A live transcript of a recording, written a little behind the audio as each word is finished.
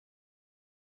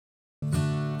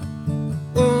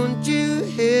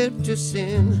slip to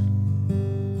sin.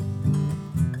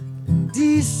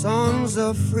 These songs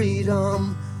of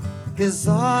freedom is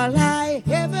all I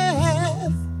ever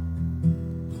have.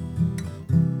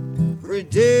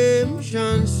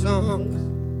 Redemption songs.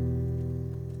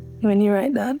 When you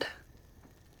write that?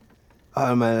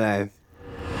 All my life.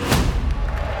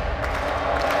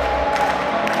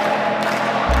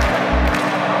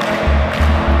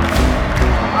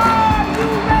 Are you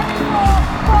ready for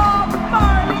Bob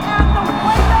Marley and the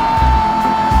Wailers?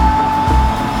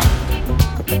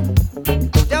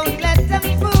 Don't let them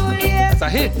fool you. It's a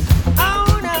hit.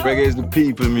 Oh no. Reggae is the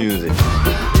people music.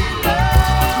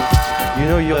 You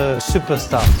know you're a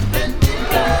superstar.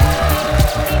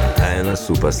 I am a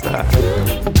superstar.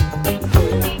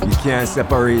 You can't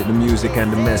separate the music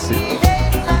and the message.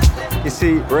 You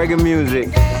see, reggae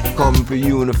music come to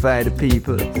unify the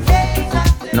people.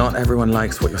 Not everyone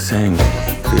likes what you're saying.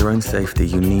 For your own safety,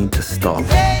 you need to stop.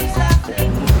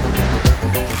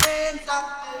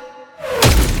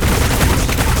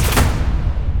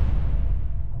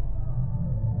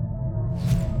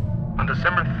 On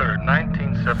December 3rd,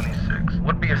 1976,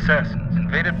 would-be assassins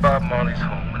invaded Bob Marley's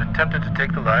home and attempted to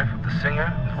take the life of the singer,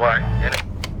 his wife, and...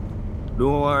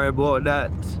 Don't worry about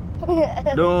that.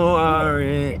 Don't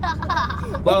worry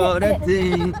about that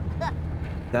thing.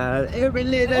 That every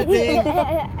little thing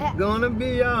gonna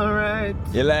be alright.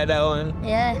 You like that one?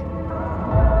 Yeah.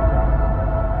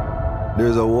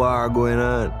 There's a war going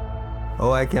on.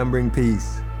 Oh, I can't bring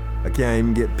peace. I can't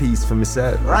even get peace for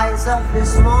myself. Rise up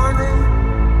this morning,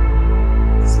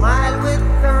 smile with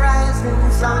the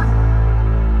rising sun.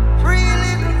 Three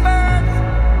little birds,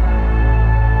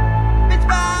 it's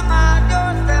by my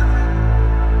doorstep.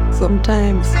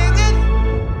 Sometimes Singing,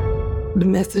 the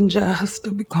messenger has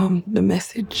to become the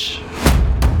message.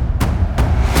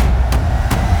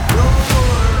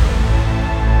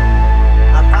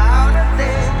 about a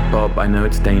thing. Bob, I know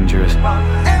it's dangerous,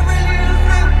 Every little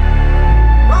thing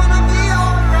gonna be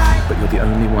alright. but you're the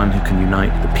only one who can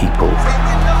unite the people.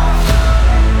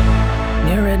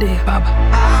 You ready, Bob?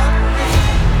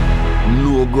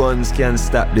 No guns can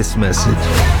stop this message.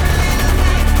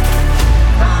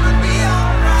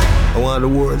 I want the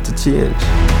world to change.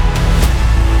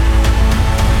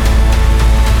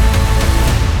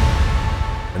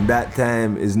 And that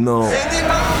time is now.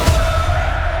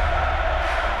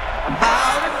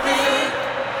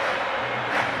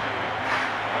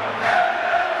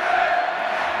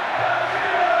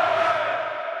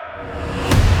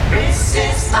 This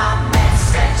is my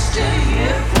message to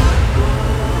you.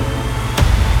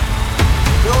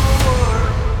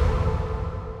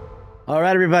 All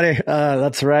right, everybody.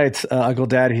 That's right. Uncle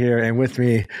Dad here. And with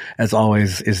me, as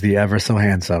always, is the ever so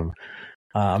handsome.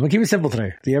 I'm going to keep it simple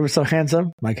today. The ever so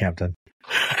handsome Mike Hampton.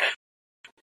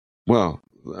 Well,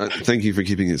 thank you for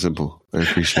keeping it simple. I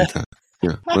appreciate that.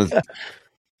 Yeah.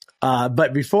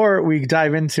 But before we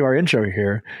dive into our intro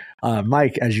here,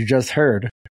 Mike, as you just heard,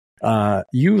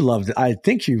 you loved, I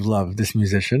think you love this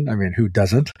musician. I mean, who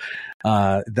doesn't?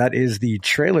 That is the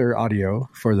trailer audio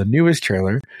for the newest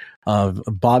trailer of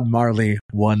Bob Marley,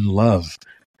 One Love,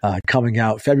 coming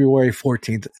out February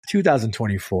 14th,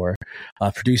 2024,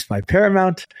 produced by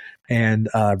Paramount and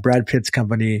Brad Pitt's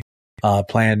company,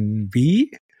 Plan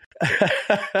B.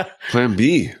 Plan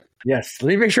B. Yes, let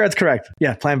me make sure that's correct.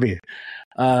 Yeah, Plan B.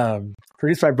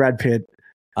 Produced by Brad Pitt.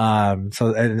 And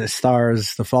it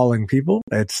stars the following people.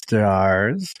 It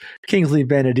stars Kingsley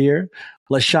Ben-Adir,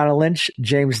 Lashana Lynch,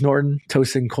 James Norton,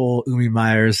 Tosin Cole, Umi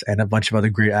Myers, and a bunch of other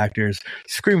great actors.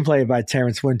 Screenplay by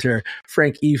Terrence Winter,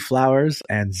 Frank E. Flowers,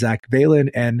 and Zach Balin,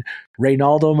 and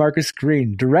Reynaldo Marcus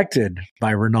Green, directed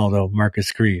by Reynaldo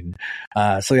Marcus Green.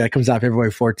 It comes out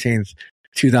February 14th,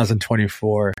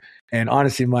 2024. And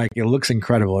honestly, Mike, it looks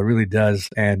incredible. It really does.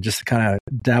 And just to kind of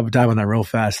dive on that real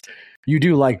fast, you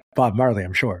do like Bob Marley,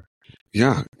 I'm sure.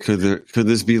 Yeah. Could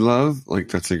this be love?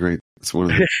 Like it's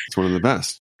one of the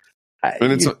best.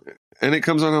 And it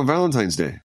comes out on Valentine's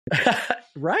Day.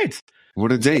 Right.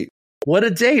 What a date. What a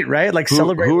date, right? Like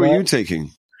celebrate. Who are love. you taking?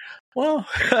 Well,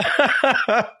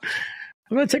 I'm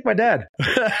going to take my dad.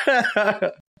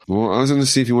 Well, I was going to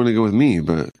see if you want to go with me,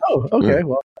 but oh, okay. Yeah.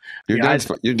 Well,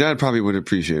 your dad probably would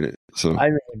appreciate it. So I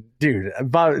mean, dude,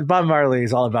 Bob Marley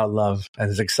is all about love, and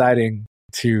it's exciting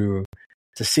to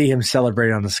see him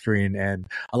celebrate on the screen. And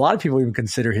a lot of people even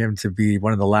consider him to be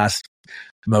one of the last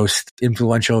most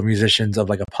influential musicians of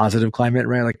like a positive climate,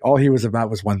 right? Like all he was about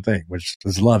was one thing, which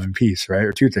was love and peace, right?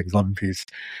 Or two things, love and peace.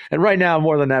 And right now,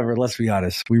 more than ever, let's be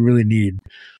honest, we really need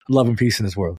love and peace in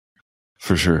this world.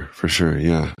 For sure.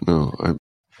 Yeah. No,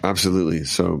 absolutely.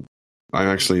 So I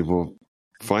actually will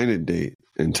find a date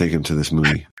and take him to this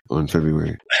movie on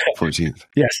February 14th.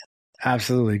 Yes.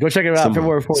 Absolutely. Go check it out.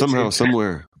 February 14th. Somehow,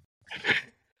 somewhere.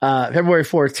 February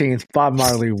 14th, Bob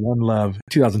Marley, One Love,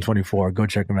 2024. Go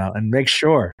check them out. And make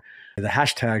sure the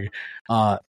hashtag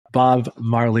Bob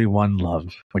Marley One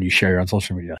Love when you share on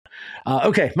social media.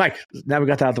 Okay, Mike, now we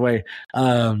got that out of the way.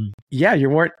 Yeah, you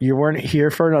weren't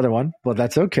here for another one, but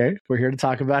that's okay. We're here to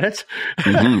talk about it.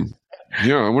 Mm-hmm.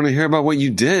 Yeah, I want to hear about what you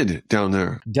did down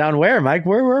there. Down where, Mike?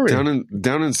 Where were we?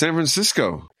 Down in San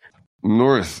Francisco,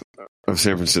 north of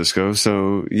San Francisco.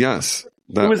 So yes,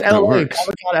 it was LA.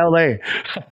 Comic-Con LA.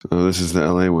 Oh, this is the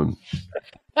LA one.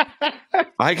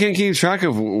 I can't keep track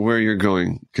of where you're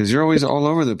going because you're always all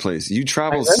over the place. You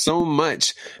travel so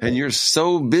much and you're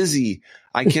so busy.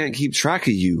 I can't keep track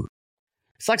of you.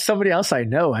 It's like somebody else I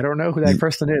know. I don't know who that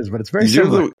person is, but it's very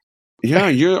similar.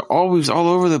 You're always all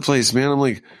over the place, man. I'm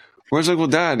like, where's Uncle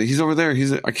Dad? He's over there.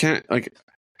 I can't, like,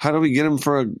 how do we get him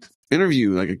for an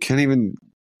interview? Like, I can't even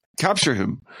capture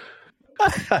him.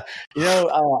 I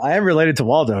am related to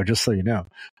Waldo, just so you know.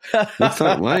 What's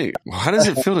that like? How does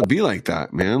it feel to be like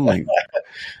that, man? Like,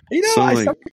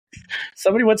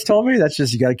 somebody once told me that's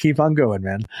just, you got to keep on going,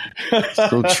 man.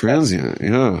 So transient.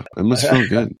 Yeah. It must feel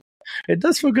good. It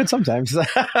does feel good sometimes.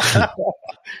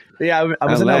 Yeah, I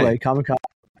was in LA, Comic-Con,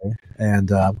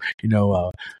 and,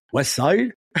 West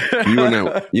Side.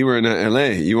 You were in LA.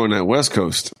 You were on that West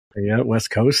Coast. Yeah, West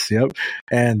Coast. Yep.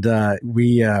 And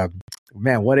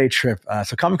man, what a trip.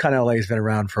 So Comic-Con LA has been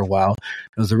around for a while.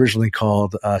 It was originally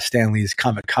called Stan Lee's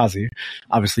Comic-Kazi.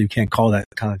 Obviously, you can't call that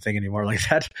kind of thing anymore like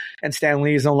that. And Stan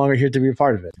Lee is no longer here to be a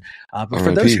part of it. But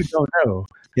for those who don't know,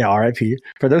 RIP.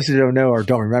 For those who don't know or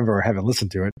don't remember or haven't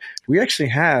listened to it, we actually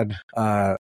had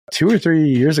 2 or 3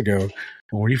 years ago,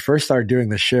 when we first started doing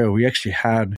the show, we actually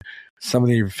had some of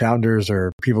the founders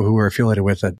or people who were affiliated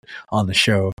with it on the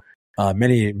show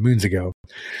many moons ago.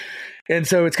 And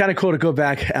so it's kind of cool to go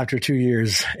back after 2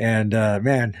 years. And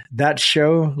man, that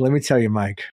show, let me tell you,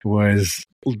 Mike, was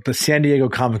the San Diego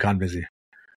Comic-Con busy.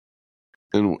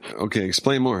 And okay,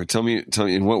 explain more. Tell me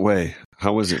in what way?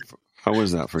 How was it? How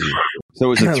was that for you? So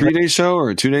was it a 3-day show or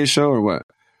a 2-day show or what?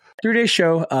 3-day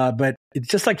show, but it's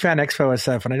just like Fan Expo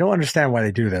SF, and I don't understand why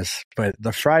they do this, but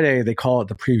the Friday, they call it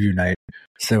the preview night.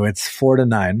 So it's 4 to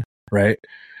 9, right?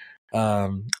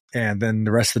 And then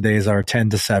the rest of the days are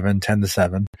 10 to 7, 10 to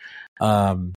 7.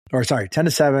 10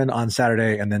 to 7 on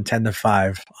Saturday, and then 10 to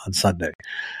 5 on Sunday.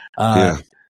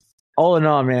 All in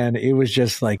all, man, it was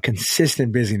just like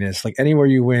consistent busyness. Like anywhere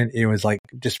you went, it was like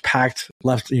just packed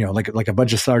left, like a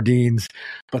bunch of sardines.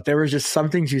 But there was just some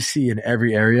things you see in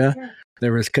every area.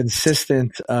 There was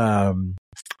consistent panels.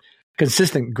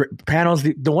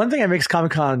 The one thing that makes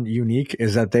Comic-Con unique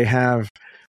is that they have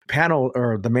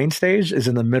the main stage is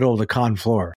in the middle of the con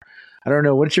floor. I don't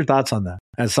know. What's your thoughts on that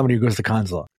as somebody who goes to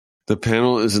cons a lot? The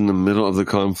panel is in the middle of the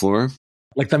con floor?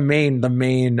 Like the main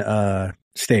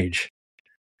stage.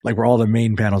 Like where all the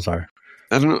main panels are.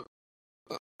 I don't know.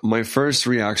 My first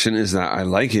reaction is that I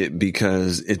like it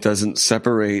because it doesn't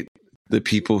separate the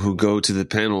people who go to the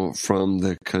panel from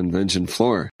the convention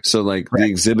floor. So like the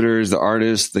exhibitors, the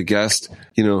artists, the guests,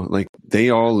 like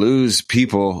they all lose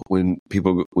people when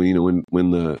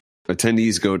the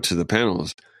attendees go to the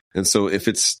panels. And so if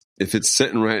it's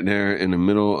sitting right there in the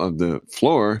middle of the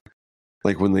floor,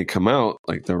 like when they come out,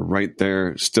 like they're right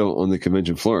there still on the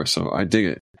convention floor. So I dig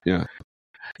it. Yeah.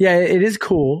 Yeah, it is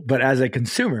cool, but as a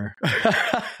consumer,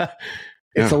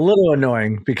 it's a little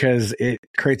annoying because it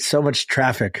creates so much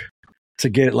traffic to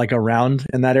get like around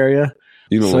in that area.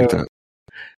 You don't like that?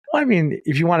 Well, I mean,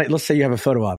 if you want to, let's say you have a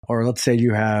photo op, or let's say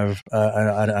you have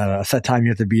a set time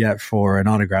you have to be at for an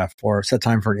autograph, or a set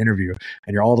time for an interview,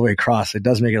 and you're all the way across, it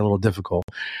does make it a little difficult.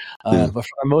 But for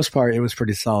the most part, it was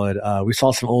pretty solid. We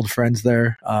saw some old friends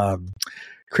there.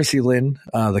 Chrissy Lynn,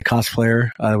 the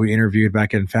cosplayer we interviewed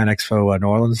back in Fan Expo New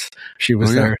Orleans, she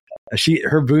was there.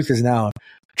 Her booth is now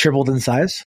tripled in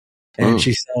size, and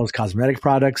she sells cosmetic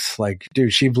products. Like,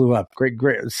 dude, she blew up.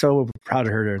 Great. So proud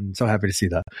of her and so happy to see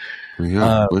that.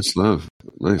 Yeah, much love.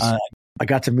 Nice. I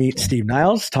got to meet Steve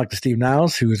Niles, talk to Steve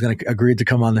Niles, who is going to agree to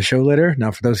come on the show later.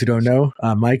 Now, for those who don't know,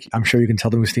 Mike, I'm sure you can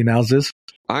tell them who Steve Niles is.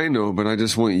 I know, but I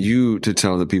just want you to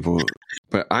tell the people.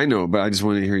 But I know, but I just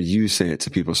want to hear you say it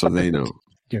to people so they know.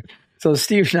 So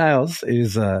Steve Niles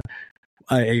is an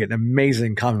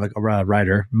amazing comic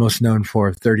writer, most known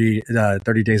for 30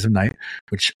 Days of Night,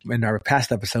 which in our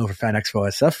past episode for Fan Expo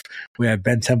SF, we had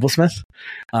Ben Templesmith,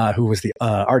 who was the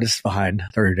artist behind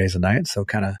 30 Days of Night. So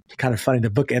kind of funny to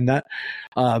bookend that.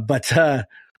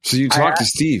 So you talked to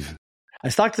Steve? I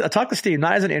talked to Steve,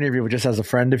 not as an interview, but just as a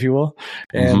friend, if you will.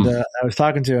 And I was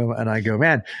talking to him, and I go,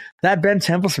 man, that Ben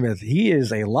Templesmith, he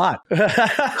is a lot.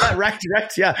 Right,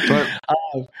 yeah.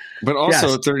 But also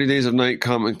Yes. 30 Days of Night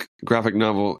comic graphic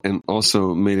novel, and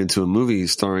also made into a movie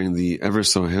starring the ever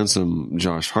so handsome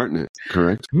Josh Hartnett,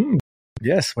 correct?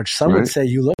 Yes, which some would say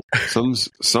you look.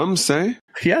 Some say?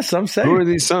 Yeah, some say. Who are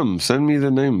these some? Send me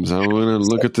the names. I want to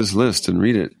look at this list and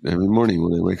read it every morning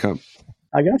when I wake up.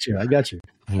 I got you.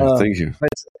 Thank you.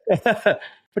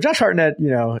 But Josh Hartnett,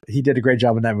 he did a great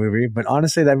job in that movie. But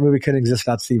honestly, that movie couldn't exist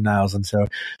without Steve Niles. And so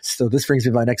this brings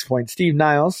me to my next point. Steve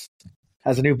Niles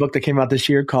has a new book that came out this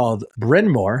year called Bryn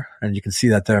Mawr. And you can see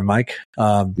that there, Mike.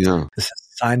 This is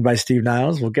signed by Steve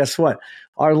Niles. Well, guess what?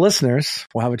 Our listeners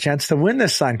will have a chance to win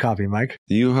this signed copy, Mike.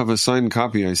 You have a signed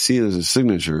copy. I see it as a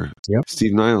signature. Yep.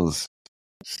 Steve Niles.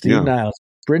 Niles.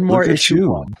 Bryn Mawr issue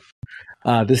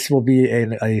 1. This will be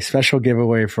a special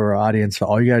giveaway for our audience. So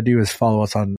all you got to do is follow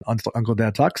us on Uncle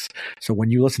Dad Talks. So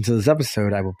when you listen to this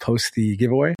episode, I will post the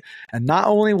giveaway. And not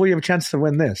only will you have a chance to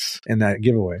win this in that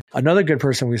giveaway, another good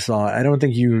person we saw, I don't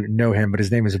think you know him, but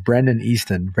his name is Brandon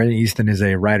Easton. Brandon Easton is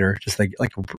a writer, just like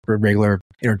a regular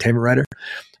entertainment writer.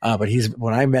 But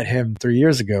when I met him 3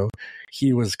 years ago,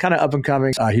 he was kind of up and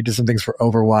coming. He did some things for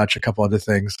Overwatch, a couple other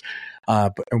things.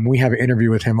 And we have an interview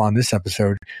with him on this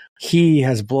episode. He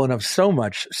has blown up so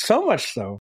much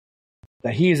so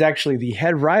that he is actually the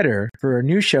head writer for a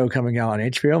new show coming out on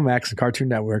HBO Max and Cartoon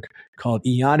Network called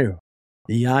Iyanu,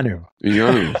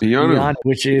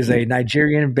 which is a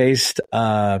Nigerian-based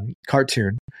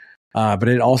cartoon. But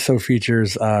it also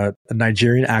features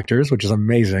Nigerian actors, which is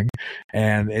amazing.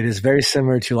 And it is very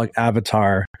similar to like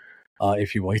Avatar,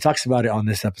 if you will. He talks about it on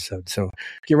this episode. So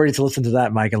get ready to listen to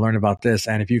that, Mike, and learn about this.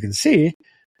 And if you can see,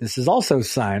 this is also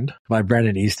signed by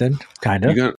Brandon Easton, kind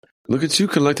of. Look at you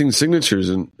collecting signatures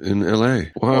in LA.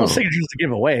 Wow. Well, signatures to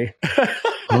give away.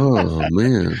 Oh,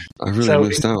 man. I really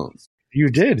missed out. You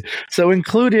did. So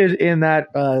included in that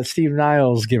Steve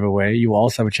Niles giveaway, you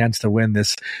also have a chance to win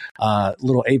this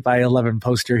little 8x11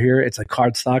 poster here. It's a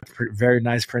cardstock, very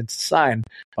nice print signed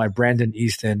by Brandon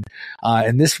Easton.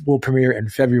 And this will premiere in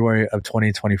February of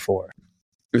 2024.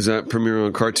 Is that premiere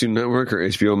on Cartoon Network or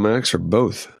HBO Max or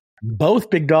both? Both,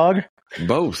 big dog.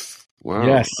 Both. Wow.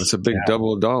 Yes. That's a big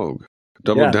double down.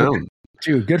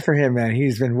 Dude, good for him, man.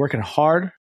 He's been working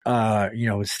hard,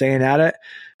 staying at it.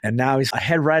 And now he's a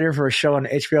head writer for a show on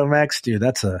HBO Max. Dude,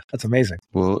 that's amazing.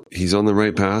 Well, he's on the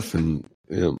right path, and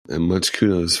much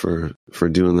kudos for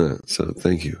doing that. So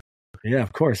thank you. Yeah,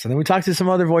 of course. And then we talked to some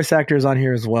other voice actors on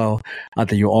here as well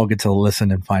that you all get to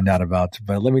listen and find out about.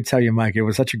 But let me tell you, Mike, it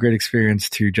was such a great experience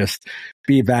to just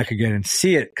be back again and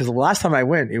see it. Because the last time I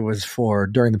went, it was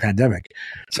during the pandemic.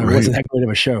 So It wasn't that great of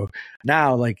a show.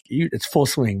 Now, it's full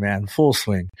swing, man. Full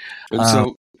swing. And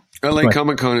so LA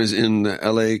Comic Con is in the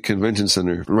LA Convention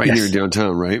Center near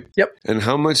downtown, right? Yep. And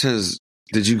how much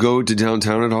did you go to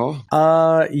downtown at all?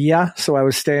 Yeah. So I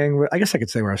was staying I guess I could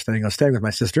say where I was staying. I was staying with my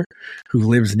sister who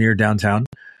lives near downtown.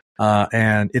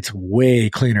 And it's way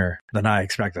cleaner than I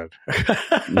expected.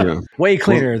 Yeah. Way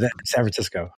cleaner than San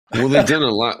Francisco. Well, they've done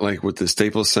a lot with the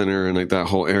Staples Center and that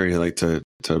whole area, to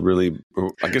really,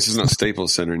 I guess it's not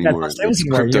Staples Center anymore. It's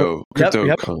Crypto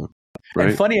Con. Right?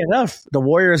 And funny enough, the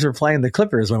Warriors were playing the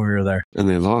Clippers when we were there. And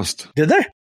they lost. Did they?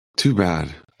 Too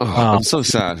bad. Oh, I'm so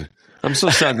sad. I'm so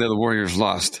sad that the Warriors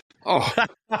lost. Oh,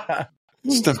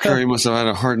 Steph Curry must have had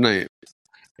a hard night.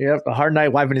 Yep, a hard night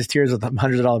wiping his tears with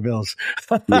 $100 bills.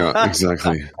 Yeah,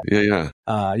 exactly. Yeah.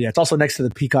 It's also next to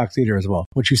the Peacock Theater as well,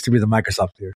 which used to be the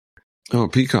Microsoft Theater. Oh,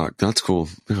 Peacock. That's cool.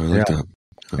 Yeah, I like that.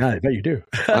 Yeah, I bet you do.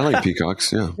 I like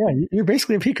peacocks, yeah. Yeah, you're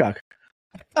basically a peacock.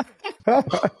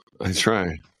 I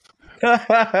try.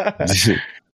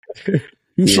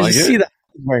 You should see that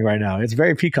I'm wearing right now. It's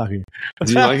very peacocky.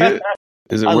 Do you like it?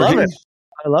 Is it working?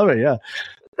 I love it. Yeah,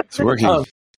 it's working.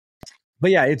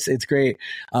 But yeah, it's great.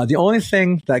 The only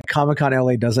thing that Comic-Con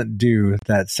LA doesn't do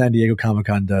that San Diego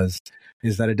Comic-Con does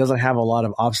is that it doesn't have a lot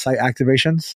of off-site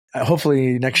activations.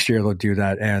 Hopefully next year they'll do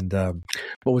that. And but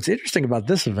what's interesting about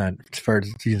this event,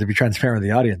 to be transparent with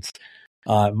the audience,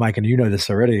 Mike, and you know this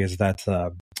already, is that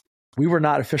we were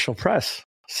not official press.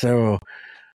 So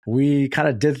we kind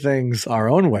of did things our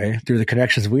own way through the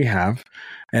connections we have.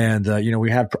 And, we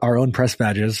have our own press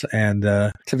badges. And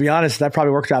to be honest, that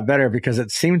probably worked out better because it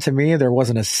seemed to me there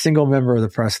wasn't a single member of the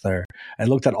press there. I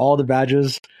looked at all the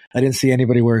badges. I didn't see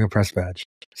anybody wearing a press badge.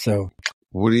 So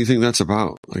what do you think that's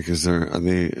about? Is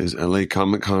LA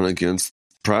Comic Con against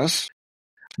press?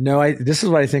 No, this is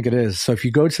what I think it is. So if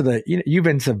you go to you've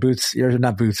been to booths, you're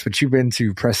not booths, but you've been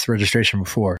to press registration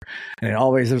before. And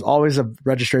there's always a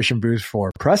registration booth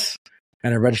for press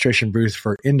and a registration booth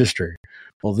for industry.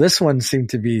 Well, this one seemed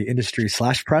to be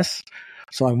industry/press.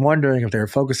 So I'm wondering if they're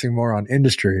focusing more on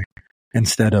industry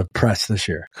instead of press this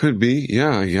year. Could be.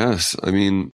 Yeah, I guess. I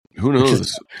mean, who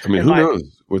knows? Who knows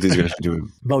what these guys are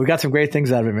doing? But we got some great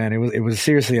things out of it, man. It was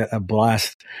seriously a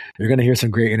blast. You're going to hear some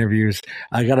great interviews.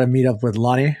 I got to meet up with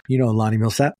Lonnie. You know Lonnie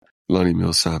Millsap? Lonnie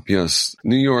Millsap, yes.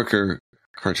 New Yorker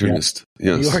cartoonist.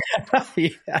 Yeah. Yes.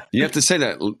 Yeah. You have to say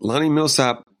that. Lonnie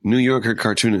Millsap, New Yorker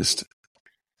cartoonist.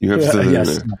 You have to throw that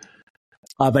in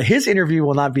there. But his interview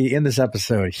will not be in this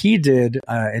episode. He did,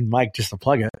 and Mike, just to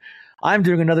plug it, I'm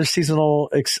doing another seasonal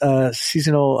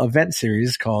event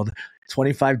series called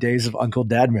 25 Days of Uncle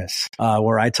Dadmas,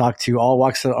 where I talk to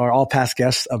all past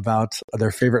guests about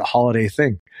their favorite holiday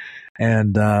thing.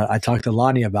 And I talked to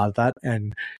Lonnie about that,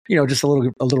 and just a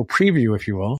little preview, if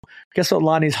you will. Guess what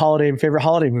Lonnie's favorite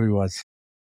holiday movie was?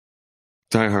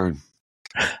 Die Hard.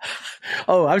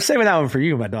 Oh, I'm saving that one for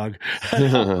you, my dog.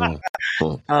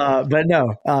 But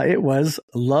no, it was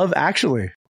Love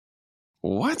Actually.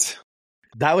 What?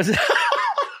 That was. I'm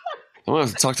gonna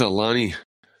have to talk to Lonnie.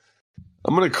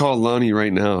 I'm gonna call Lonnie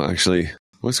right now. Actually,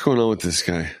 what's going on with this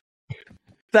guy?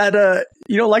 That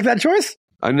you don't like that choice?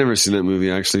 I've never seen that movie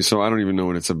actually, so I don't even know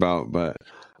what it's about. But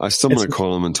I still want to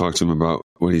call him and talk to him about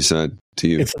what he said to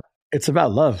you. It's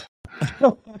about love.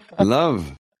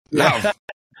 Love.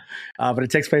 But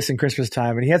it takes place in Christmas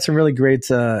time, and he had some really great.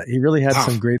 He really had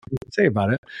some great things to say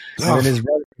about it. And then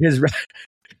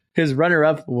his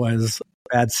runner-up was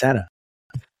Bad Santa.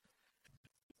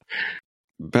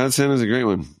 Bad Santa's a great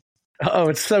one. Oh,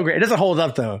 it's so great. It doesn't hold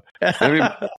up though.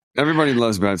 Everybody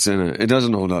loves Bad Santa. It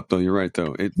doesn't hold up though. You're right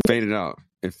though. It faded out.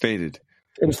 It faded.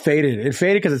 It was faded. It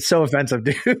faded because it's so offensive,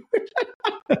 dude.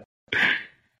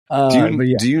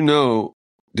 Do you know?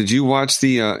 Did you watch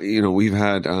the? We've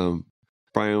had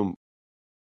Brian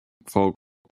Folk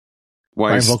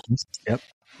Weiss. Yep.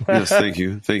 Yes, thank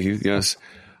you. Yes,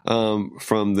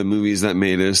 from the movies that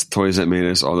made us, toys that made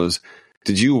us, all those.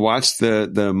 Did you watch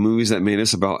the movies that made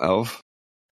us about Elf?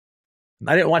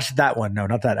 I didn't watch that one. No,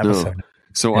 not that episode. No.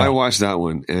 So I watched that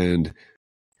one, and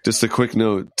just a quick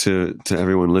note to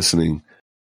everyone listening: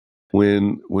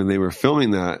 when they were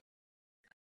filming that,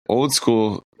 Old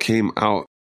School came out,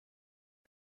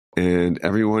 and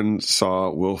everyone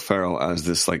saw Will Ferrell as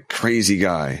this like crazy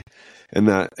guy,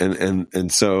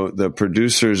 and so the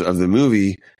producers of the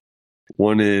movie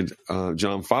wanted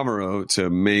Jon Favreau to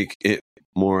make it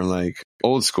more like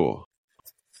Old School.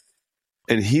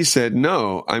 And he said,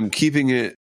 no, I'm keeping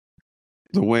it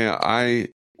the way I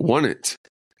want it.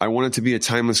 I want it to be a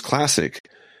timeless classic.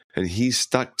 And he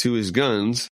stuck to his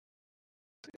guns.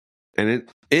 And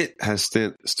it has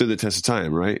stood the test of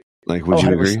time, right? Like, would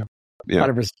you agree? Yeah.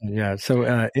 100%. Yeah.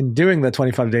 So in doing the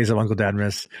 25 Days of Uncle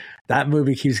Dadmas, that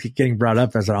movie keeps getting brought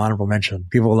up as an honorable mention.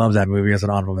 People love that movie as an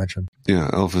honorable mention. Yeah.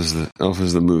 Elf is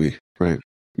the movie, right?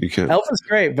 You can't. Elf is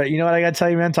great, but you know what I got to tell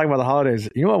you, man? Talking about the holidays,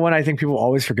 you know what one I think people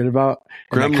always forget about?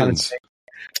 Gremlins.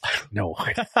 No.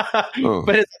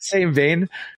 But it's the same vein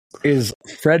is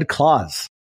Fred Claus.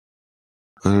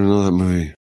 I don't know that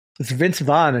movie. It's Vince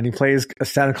Vaughn, and he plays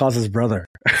Santa Claus's brother.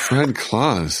 Fred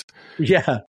Claus?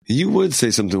 Yeah. You would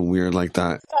say something weird like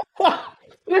that.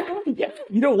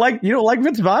 You don't like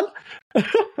Vince Vaughn?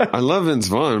 I love Vince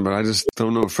Vaughn, but I just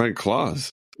don't know Fred Claus.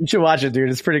 You should watch it, dude.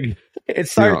 It's pretty good.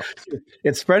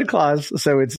 It's Fred Claus,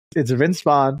 so it's Vince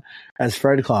Vaughn as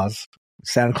Fred Claus,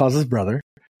 Santa Claus's brother,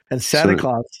 and Santa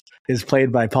Claus is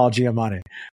played by Paul Giamatti.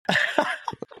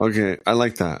 Okay, I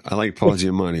like that. I like Paul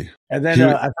Giamatti. And then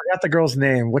I forgot the girl's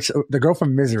name. What's the girl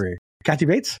from Misery? Kathy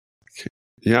Bates.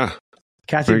 Yeah,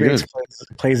 Kathy Bates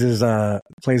plays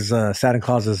Santa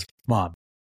Claus's mom.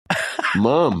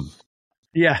 Mom.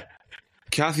 Yeah.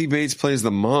 Kathy Bates plays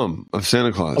the mom of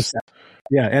Santa Claus. Okay.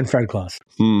 Yeah, and Fred Claus.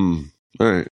 All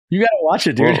right. You got to watch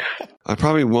it, dude. Well, I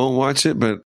probably won't watch it,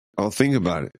 but I'll think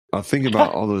about it. I'll think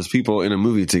about all those people in a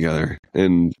movie together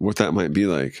and what that might be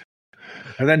like.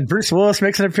 And then Bruce Willis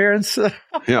makes an appearance.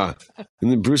 Yeah.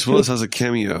 And then Bruce Willis has a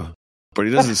cameo, but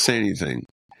he doesn't say anything.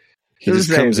 He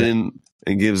just comes in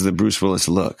and gives the Bruce Willis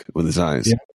look with his eyes.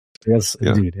 Yeah. Yes,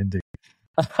 indeed.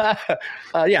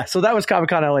 Yeah, so that was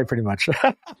Comic-Con LA pretty much.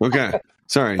 Okay.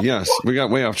 Sorry. Yes, we got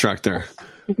way off track there.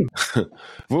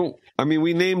 Well, I mean,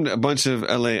 we named a bunch of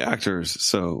LA actors,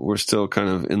 so we're still kind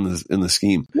of in the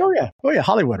scheme. Oh yeah,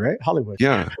 Hollywood, right? Hollywood.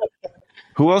 Yeah.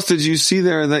 Who else did you see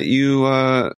there that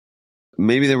you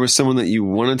maybe there was someone that you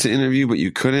wanted to interview but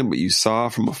you couldn't, but you saw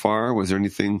from afar? Was there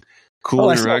anything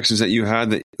cool interactions that you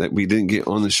had that we didn't get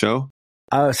on the show?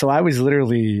 So I was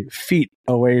literally feet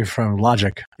away from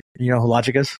Logic. You know who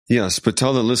Logic is? Yes, but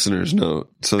tell the listeners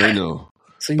so they know.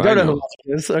 So you don't know who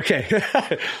Logic is?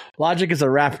 Okay. Logic is a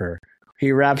rapper.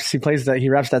 He raps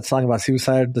that song about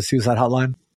suicide, the suicide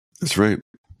hotline. That's right.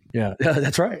 Yeah,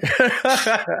 that's right.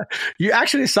 You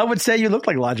actually, some would say you look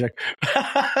like Logic.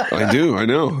 I do. I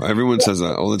know. Everyone says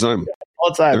that all the time. All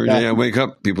the time. Every day I wake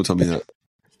up, people tell me that.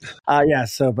 Yeah.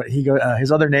 So, but he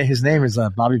his name is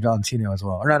Bobby Valentino as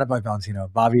well, or not Bobby Valentino,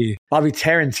 Bobby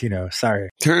Tarantino.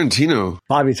 Sorry, Tarantino.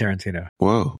 Bobby Tarantino.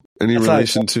 Wow. Any That's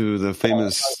relation to the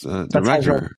famous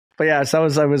director? But yeah, so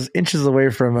I was inches away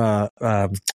from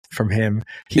him.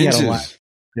 He Inches. had a lot.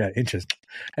 Yeah, inches.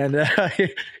 And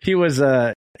he was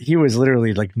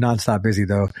literally like nonstop busy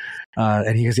though.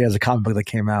 And he has a comic book that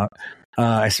came out.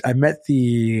 I met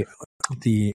the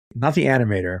not the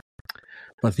animator,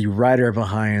 but the writer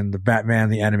behind the Batman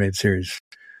the animated series.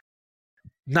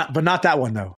 Not that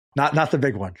one though. Not the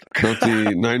big one. Not the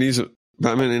 90s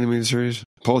Batman animated series?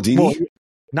 Paul Dini? Well,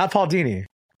 not Paul Dini.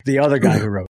 The other guy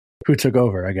who took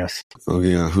over, I guess. Oh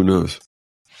yeah, who knows?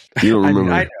 You don't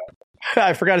remember. I know.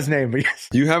 I forgot his name, but yes.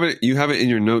 You have it in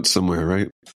your notes somewhere, right?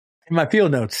 In my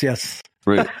field notes, yes.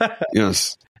 Right.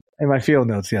 Yes. In my field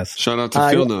notes, yes. Shout out to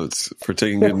Field Notes for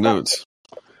taking good notes.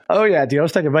 Oh, yeah, dude. I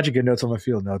was taking a bunch of good notes on my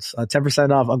field notes.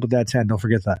 10% off Uncle Dad 10. Don't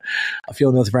forget that.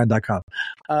 Fieldnotesbrand.com.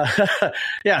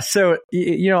 Yeah, so,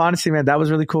 honestly, man, that was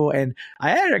really cool. And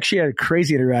I actually had a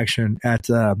crazy interaction at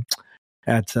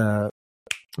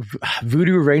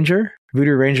Voodoo Ranger.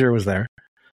 Voodoo Ranger was there.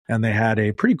 And they had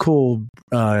a pretty cool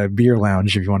beer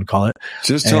lounge, if you want to call it.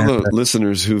 Just tell the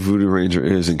listeners who Voodoo Ranger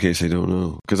is in case they don't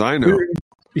know. Because I know.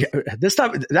 Yeah, this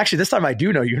time I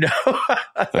do know,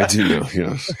 I do know,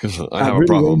 yes. Because I have a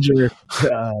problem.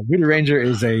 Voodoo Ranger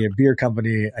is a beer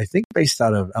company, I think, based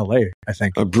out of LA, I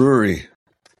think. A brewery.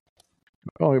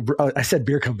 Oh, I said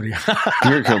beer company.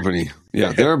 Beer company.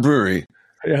 Yeah, they're a brewery.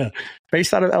 Yeah.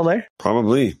 Based out of LA?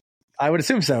 Probably. I would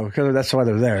assume so, because that's why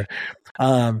they're there.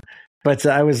 But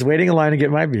I was waiting in line to get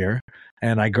my beer,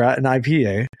 and I got an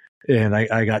IPA, and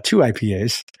I got 2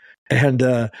 IPAs.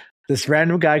 And this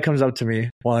random guy comes up to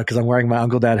me, because I'm wearing my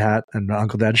Uncle Dad hat and my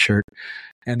Uncle Dad shirt.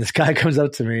 And this guy comes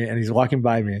up to me, and he's walking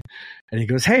by me, and he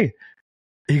goes, "Hey,"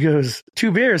 he goes,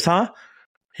 "2 beers, huh?"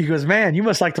 He goes, "Man, you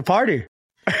must like to party."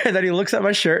 And then he looks at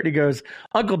my shirt, and he goes,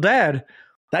 "Uncle Dad,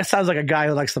 that sounds like a guy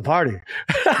who likes to party."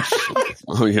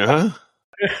 Oh, yeah?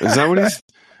 Is that what he's...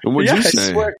 What did you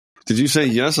say? Swear. Did you say,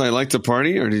 "Yes, I like to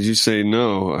party," or did you say,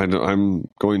 "No, I'm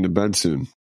going to bed soon"?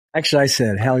 Actually, I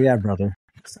said, "Hell yeah, brother."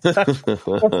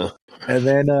 And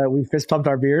then we fist pumped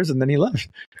our beers, and then he left.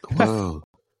 Wow.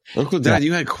 Uncle Dad,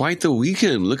 you had quite the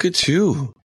weekend. Look at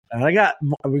you. And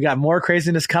we got more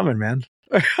craziness coming, man.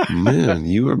 Man,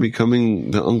 you are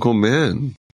becoming the Uncle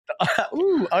Man.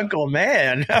 Ooh, Uncle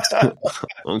Man.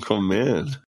 Uncle Man.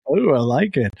 Ooh, I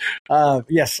like it.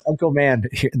 Yes, Uncle Man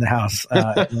here in the house.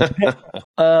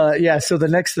 Yeah. So the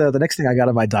next thing I got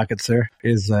on my docket, sir,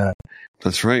 is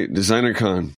that's right, Designer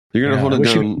Con. You're gonna hold it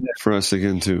down for us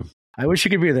again too. I wish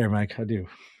you could be there, Mike. I do.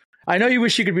 I know you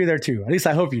wish you could be there too. At least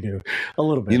I hope you do a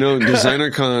little bit.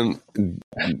 Designer Con,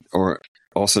 or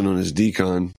also known as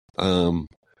DCon.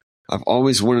 I've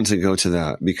always wanted to go to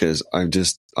that because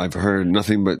I've heard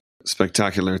nothing but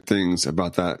spectacular things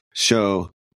about that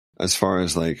show. As far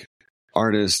as like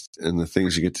artists and the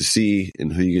things you get to see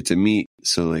and who you get to meet.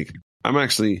 So like, I'm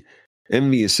actually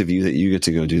envious of you that you get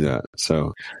to go do that.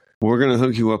 So we're going to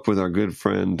hook you up with our good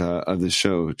friend of the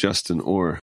show, Justin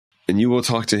Orr, and you will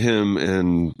talk to him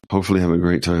and hopefully have a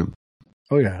great time.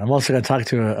 Oh yeah. I'm also going to talk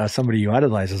to somebody you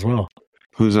idolize as well.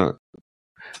 Who's that?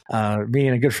 Being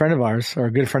a good friend of ours, or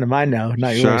a good friend of mine now,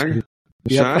 not Shag? yours.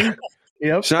 Shag?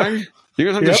 Yep. Shag?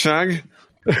 You're going to talk to Shag?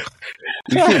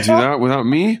 You can't do that without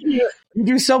me. You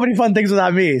do so many fun things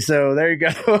without me, so there you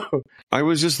go. I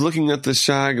was just looking at the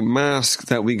Shag mask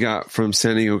that we got from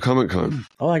San Diego Comic-Con.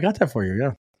 Oh, I got that for you,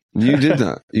 yeah. You did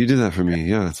that. You did that for me.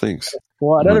 Yeah, thanks.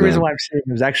 Well, another reason why I'm saying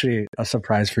it was actually a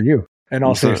surprise for you, in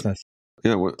all seriousness.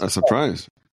 Yeah, a surprise?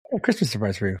 A Christmas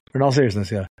surprise for you, in all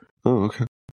seriousness, yeah. Oh, okay.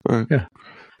 All right. Yeah.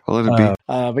 I'll let it be.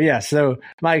 But yeah, so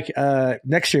Mike,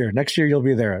 next year you'll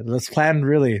be there. Let's plan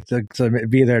really to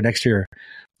be there next year.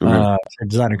 For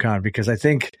Designer Con, because I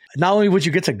think not only would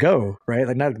you get to go, right?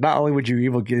 Like not only would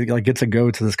you get to go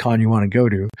to this con you want to go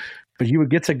to, but you would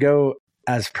get to go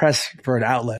as press for an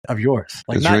outlet of yours.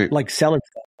 Like That's not right. like selling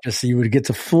stuff. Just so you would get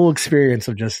the full experience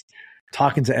of just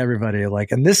talking to everybody.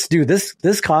 Like, and this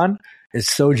con is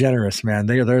so generous, man.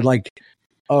 They're like,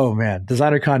 oh man,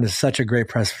 Designer Con is such a great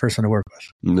press person to work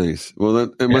with. Nice.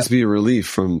 Well, it must be a relief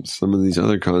from some of these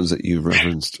other cons that you've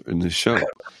referenced in this show.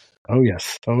 Oh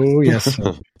yes.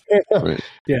 Right.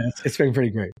 Yeah, it's been pretty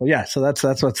great. But yeah, so that's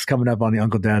what's coming up on the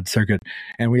Uncle Dad circuit,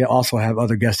 and we also have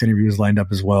other guest interviews lined up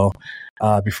as well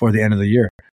before the end of the year.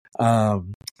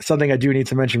 something I do need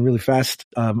to mention really fast,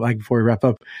 Mike, before we wrap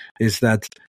up, is that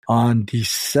on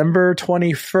December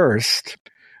 21st,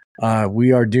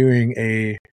 we are doing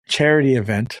a charity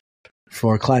event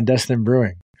for Clandestine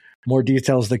Brewing. More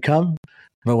details to come,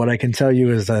 but what I can tell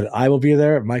you is that I will be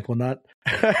there, Mike will not,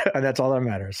 and that's all that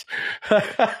matters.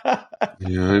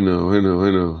 Yeah, I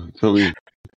know. Tell me.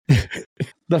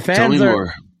 Tell me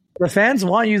more. The fans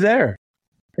want you there.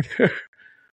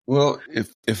 Well,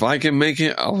 if I can make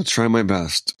it, I'll try my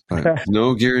best. But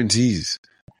no guarantees.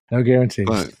 No guarantees.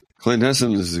 But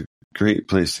Clandestine is a great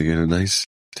place to get a nice,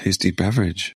 tasty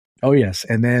beverage. Oh, yes.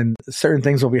 And then certain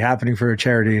things will be happening for a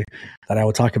charity that I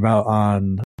will talk about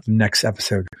on the next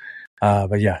episode.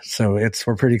 But yeah, so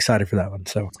we're pretty excited for that one.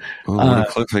 So, what a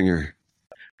cliffhanger.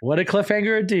 What a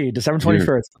cliffhanger indeed. December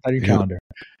 21st on your calendar.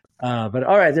 But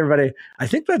all right, everybody. I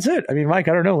think that's it. I mean, Mike,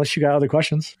 I don't know unless you got other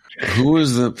questions. Who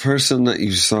was the person that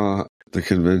you saw at the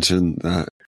convention that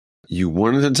you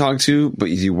wanted to talk to,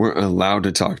 but you weren't allowed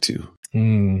to talk to?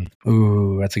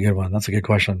 Ooh, that's a good one. That's a good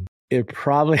question. It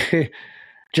probably,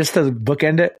 just to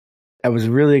bookend it, I was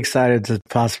really excited to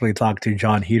possibly talk to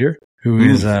John Heater, who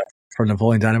is from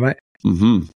Napoleon Dynamite.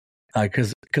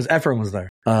 Because Ephraim was there.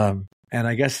 And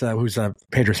I guess who's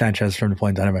Pedro Sanchez from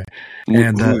Napoleon Dynamite.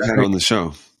 And who we had on the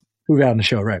show. Who we had on the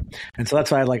show, right. And so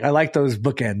that's why I like those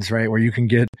bookends, right, where you can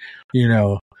get,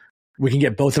 we can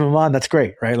get both of them on. That's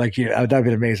great, right? Like, that'd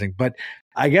be amazing. But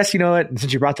I guess, you know what, and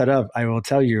since you brought that up, I will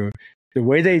tell you, the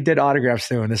way they did autographs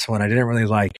though in this one, I didn't really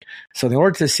like. So in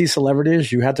order to see celebrities,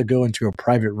 you had to go into a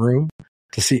private room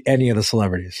to see any of the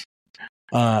celebrities.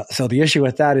 So the issue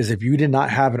with that is if you did not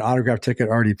have an autograph ticket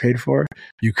already paid for,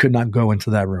 you could not go into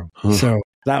that room. So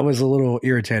that was a little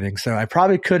irritating. So I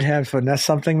probably could have finessed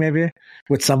something maybe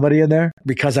with somebody in there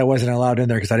because I wasn't allowed in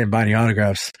there because I didn't buy any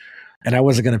autographs and I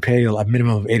wasn't going to pay a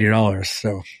minimum of $80.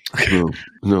 So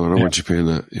no, I don't want you paying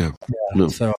that. Yeah. No.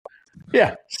 So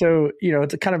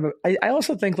it's a kind of, I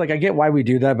also think like I get why we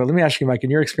do that, but let me ask you, Mike,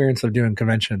 in your experience of doing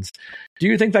conventions, do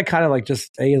you think that kind of like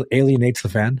just alienates the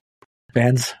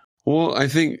fans? Well, I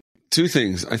think two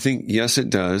things. I think, yes, it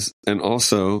does. And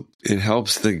also it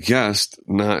helps the guest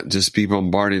not just be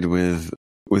bombarded with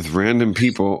random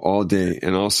people all day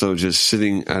and also just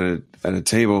sitting at a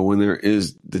table when there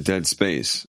is the dead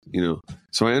space,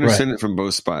 So I understand it from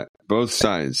both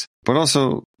sides. But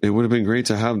also it would have been great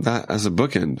to have that as a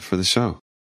bookend for the show.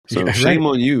 So shame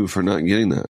on you for not getting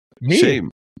that. Me?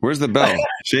 Shame. Where's the bell?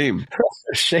 Shame.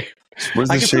 Shame. Where's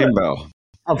the shame bell?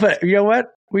 I'll put, you know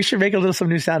what? We should make some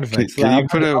new sound effects. Can you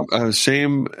put a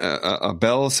shame, a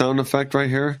bell sound effect right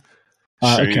here?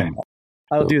 Okay.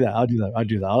 I'll do that.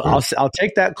 I'll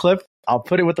take that clip. I'll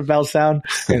put it with the bell sound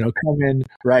and it'll come in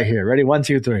right here. Ready? 1,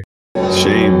 2, 3.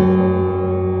 Shame.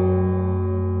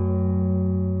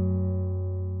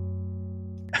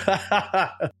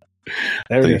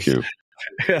 There it is. Thank you.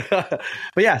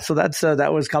 But yeah, so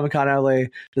that was Comic-Con LA.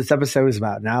 This episode is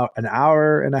about an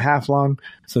hour and a half long.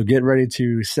 So get ready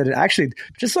to sit it. Actually,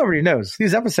 just so everybody knows,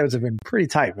 these episodes have been pretty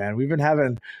tight, man. We've been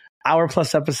having hour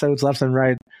plus episodes left and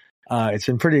right. It's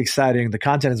been pretty exciting. The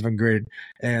content has been great.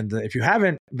 And if you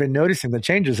haven't been noticing the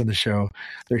changes in the show,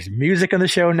 there's music in the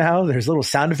show now. There's little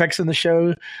sound effects in the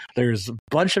show. There's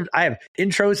I have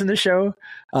intros in the show.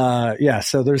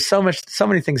 So there's so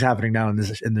many things happening now in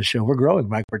the show. We're growing,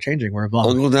 Mike. We're changing. We're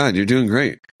evolving. Uncle Dad, you're doing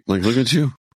great. Like, look at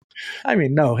you. I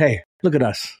mean, no, hey, look at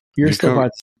us. You're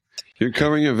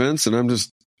covering events and I'm just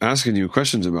asking you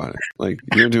questions about it. Like,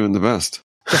 you're doing the best.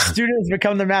 The student has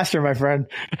become the master, my friend.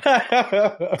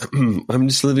 I'm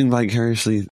just living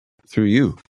vicariously through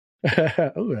you.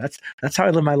 Oh, that's how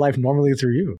I live my life normally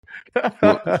through you.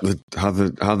 How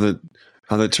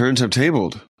the turns have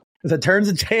tabled. The turns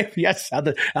have tabled. Yes, how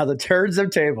the turns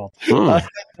have tabled. Oh,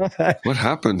 what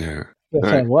happened here?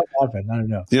 Right. What happened? I don't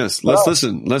know. Yes, let's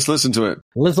listen. Let's listen to it.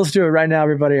 Let's do it right now,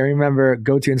 everybody. And remember,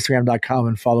 go to Instagram.com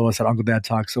and follow us at Uncle Dad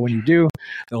Talk. So when you do,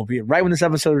 it'll be right when this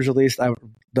episode is released.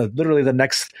 Literally the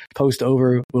next post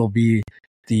over will be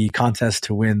the contest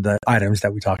to win the items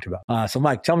that we talked about. So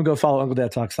Mike, tell them to go follow Uncle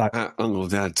Dad Talks. At Uncle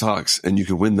Dad Talks, and you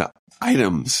can win the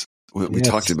items we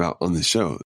talked about on the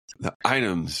show. The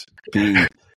items being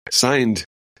signed.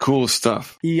 Cool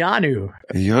stuff. Iyanu.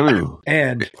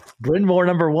 And Brynmore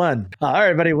 #1. All right,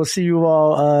 everybody. We'll see you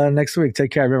all next week.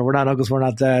 Take care. Remember, we're not uncles. We're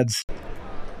not dads.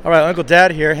 All right, Uncle Dad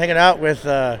here, hanging out with...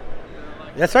 that's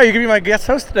right. You're going to be my guest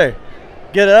host today.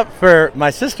 Get it up for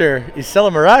my sister,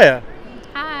 Isela Mariah.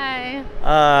 Hi.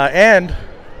 And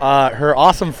her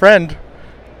awesome friend,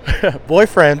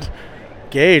 boyfriend,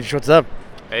 Gage. What's up?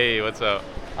 Hey, what's up?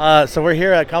 So we're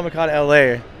here at Comic-Con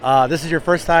LA. This is your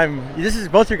first time. This is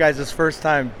both your guys' first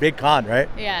time big con, right?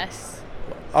 Yes.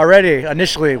 Already,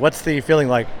 initially, what's the feeling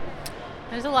like?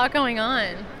 There's a lot going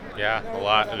on. Yeah, a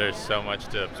lot. There's so much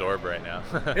to absorb right now.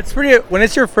 It's pretty, when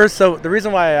it's your first, so the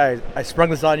reason why I sprung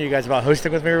this on you guys about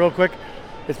hosting with me real quick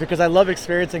is because I love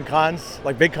experiencing cons,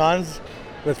 like big cons,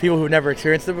 with people who've never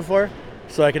experienced it before,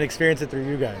 so I can experience it through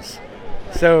you guys.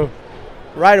 So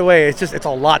right away, it's a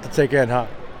lot to take in, huh?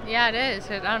 Yeah, it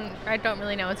is. I don't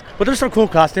really know what's. But there's some cool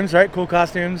costumes, right? Cool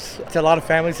costumes. It's a lot of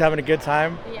families having a good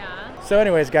time. Yeah. So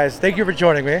anyways, guys, thank you for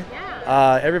joining me.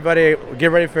 Yeah. Everybody,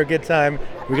 get ready for a good time.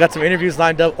 We got some interviews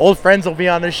lined up. Old friends will be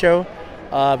on this show.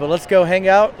 But let's go hang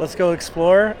out. Let's go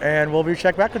explore. And we'll be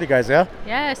check back with you guys, yeah?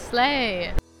 Yes,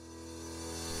 slay.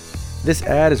 This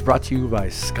ad is brought to you by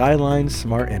Skyline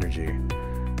Smart Energy.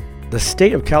 The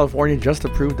state of California just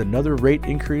approved another rate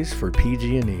increase for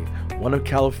PG&E, one of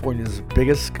California's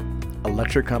biggest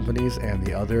electric companies, and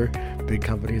the other big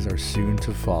companies are soon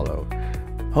to follow.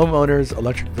 Homeowners'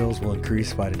 electric bills will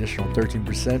increase by an additional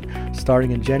 13%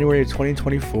 starting in January of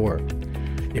 2024.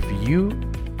 If you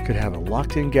could have a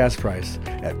locked-in gas price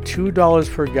at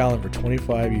 $2 per gallon for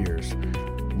 25 years,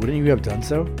 wouldn't you have done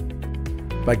so?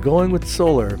 By going with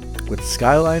solar with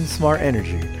Skyline Smart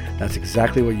Energy, that's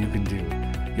exactly what you can do.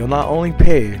 You'll not only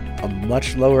pay a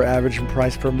much lower average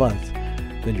price per month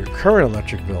than your current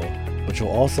electric bill, but you'll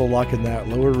also lock in that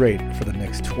lower rate for the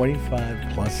next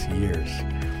 25 plus years.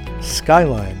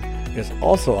 Skyline is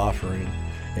also offering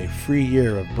a free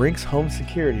year of Brinks home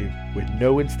security with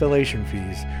no installation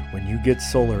fees when you get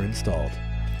solar installed.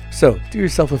 So do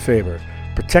yourself a favor,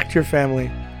 protect your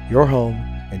family, your home,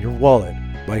 and your wallet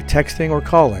by texting or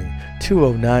calling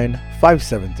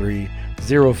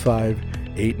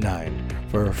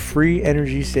 209-573-0589 for a free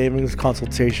energy savings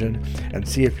consultation and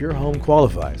see if your home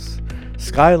qualifies.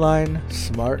 Skyline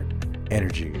Smart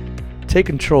Energy. Take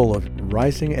control of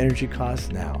rising energy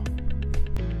costs now.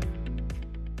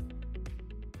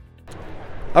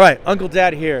 All right, Uncle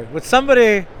Dad here with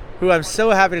somebody who I'm so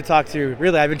happy to talk to.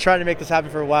 Really, I've been trying to make this happen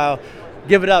for a while.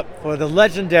 Give it up for the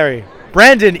legendary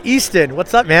Brandon Easton.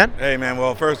 What's up, man? Hey, man.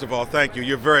 Well, first of all, thank you.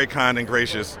 You're very kind and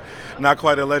gracious. Not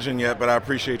quite a legend yet, but I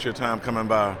appreciate your time coming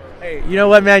by. Hey, you know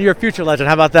what, man? You're a future legend.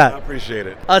 How about that? I appreciate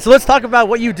it. So let's talk about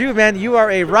what you do, man. You are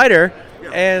a writer,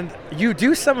 and you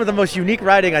do some of the most unique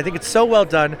writing. I think it's so well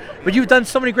done. But you've done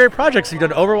so many great projects. You've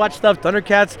done Overwatch stuff,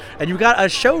 Thundercats, and you've got a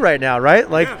show right now, right?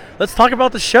 Like, let's talk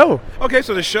about the show. Okay,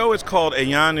 so the show is called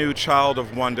Iyanu, Child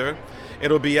of Wonder.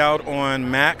 It'll be out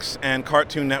on Max and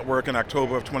Cartoon Network in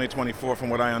October of 2024, from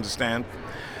what I understand.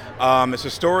 It's a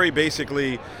story,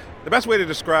 basically, the best way to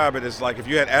describe it is like if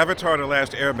you had Avatar: The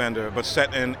Last Airbender, but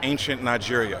set in ancient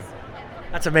Nigeria.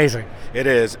 That's amazing. It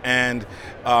is, and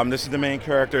this is the main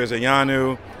character, is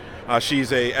Iyanu.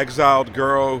 She's a exiled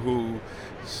girl who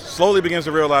slowly begins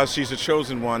to realize she's the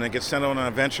chosen one and gets sent on an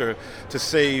adventure to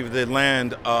save the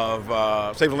land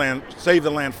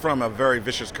from a very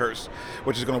vicious curse,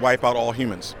 which is going to wipe out all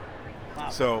humans. Wow.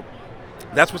 So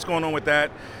that's what's going on with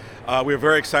that. We're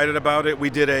very excited about it. We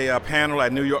did a panel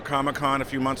at New York Comic Con a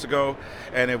few months ago,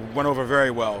 and it went over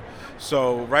very well.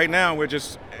 So right now we're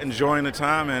just enjoying the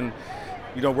time and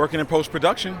working in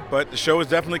post-production, but the show is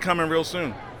definitely coming real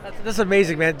soon. That's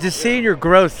amazing, man. Just seeing your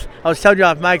growth. I was telling you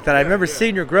off mic that I remember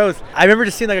seeing your growth. I remember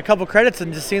just seeing like a couple credits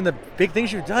and just seeing the big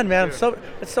things you've done, man. It's so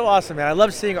awesome, man. I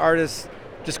love seeing artists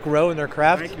just grow in their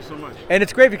craft. Thank you so much. And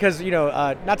it's great because,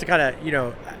 not to kind of,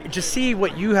 just see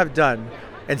what you have done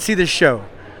and see this show.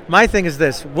 My thing is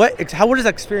this, what is that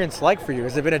experience like for you?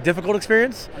 Has it been a difficult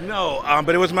experience? No,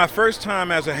 but it was my first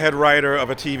time as a head writer of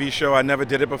a TV show. I never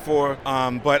did it before,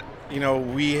 but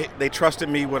they trusted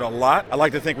me with a lot. I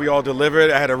like to think we all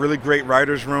delivered. I had a really great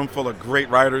writer's room full of great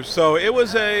writers. So it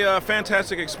was a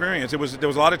fantastic experience. There was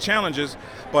a lot of challenges,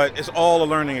 but it's all a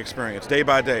learning experience, day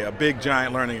by day, a big,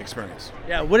 giant learning experience.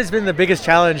 Yeah, what has been the biggest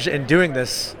challenge in doing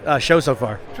this show so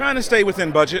far? Trying to stay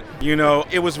within budget.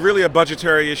 It was really a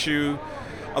budgetary issue,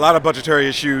 a lot of budgetary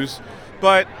issues,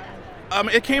 but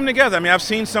it came together. I mean, I've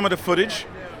seen some of the footage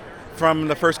from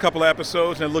the first couple of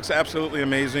episodes, and it looks absolutely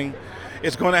amazing.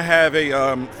 It's going to have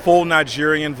a full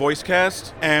Nigerian voice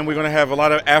cast, and we're going to have a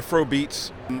lot of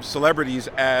Afrobeats celebrities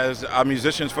as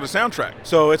musicians for the soundtrack.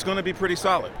 So it's going to be pretty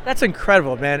solid. That's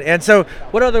incredible, man. And so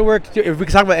what other work, if we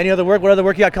could talk about any other work, what other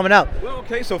work you got coming out? Well,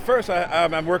 okay, so first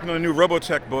I'm working on a new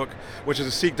Robotech book, which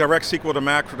is a direct sequel to the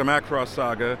Macross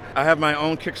saga. I have my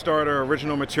own Kickstarter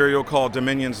original material called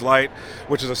Dominion's Light,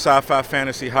 which is a sci-fi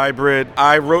fantasy hybrid.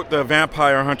 I wrote the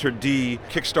Vampire Hunter D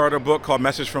Kickstarter book called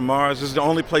Message from Mars. This is the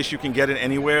only place you can get it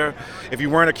anywhere. If you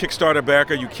weren't a Kickstarter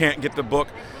backer, you can't get the book.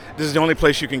 This is the only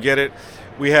place you can get it.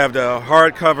 We have the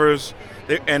hardcovers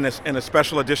and a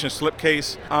special edition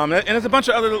slipcase. And there's a bunch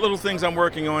of other little things I'm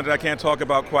working on that I can't talk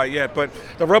about quite yet. But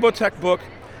the Robotech book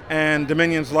and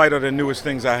Dominion's Light are the newest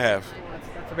things I have.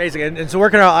 Amazing. And so where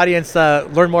can our audience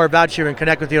learn more about you and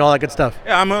connect with you and all that good stuff?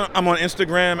 Yeah, I'm on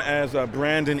Instagram as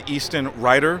Brandon Easton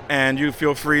Writer, and you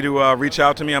feel free to reach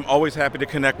out to me. I'm always happy to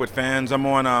connect with fans. I'm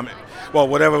on,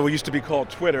 whatever used to be called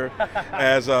Twitter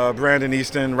as Brandon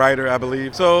Easton Writer, I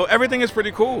believe. So everything is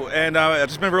pretty cool, and I've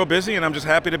just been real busy, and I'm just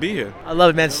happy to be here. I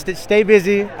love it, man. Stay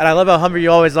busy, and I love how humble you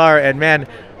always are. And, man,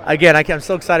 again, I'm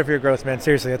so excited for your growth, man.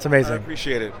 Seriously, that's amazing. I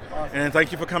appreciate it. And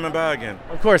thank you for coming by again.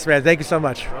 Of course, man. Thank you so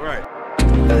much. All right.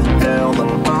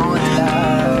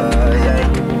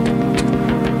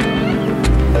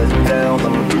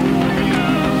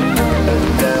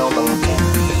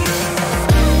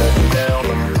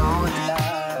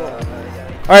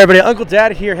 All right, everybody. Uncle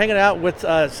Dad here, hanging out with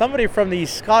somebody from the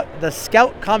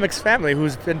Scout Comics family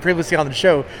who's been previously on the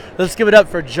show. Let's give it up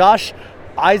for Josh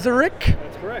Eiserike.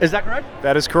 That's correct. Is that correct?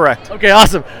 That is correct. Okay,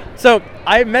 awesome. So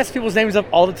I mess people's names up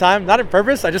all the time, not on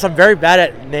purpose. I'm very bad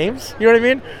at names. You know what I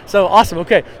mean? So awesome.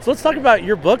 Okay, so let's talk about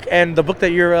your book and the book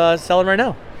that you're selling right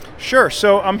now. Sure.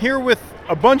 So I'm here with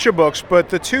a bunch of books, but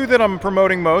the two that I'm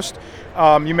promoting most,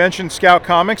 you mentioned Scout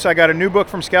Comics. I got a new book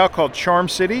from Scout called Charm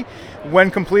City.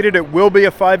 When completed, it will be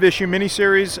a 5-issue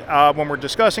miniseries when we're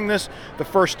discussing this. The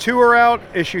first 2 are out.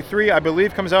 Issue 3, I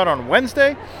believe, comes out on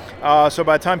Wednesday. So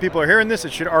by the time people are hearing this,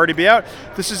 it should already be out.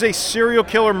 This is a serial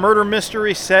killer murder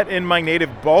mystery set in my native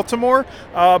Baltimore,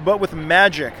 but with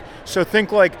magic. So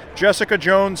think like Jessica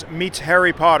Jones meets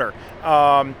Harry Potter.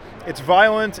 It's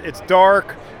violent, it's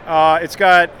dark,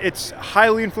 it's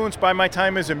highly influenced by my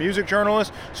time as a music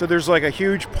journalist, so there's like a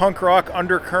huge punk rock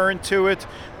undercurrent to it.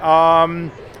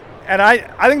 And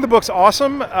I think the book's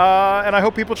awesome, and I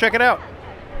hope people check it out.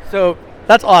 So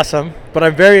that's awesome, but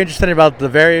I'm very interested about the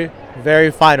very,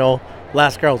 very final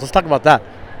Last Girls. Let's talk about that.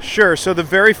 Sure. So the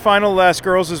very final Last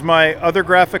Girls is my other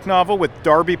graphic novel with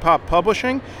Darby Pop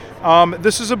Publishing.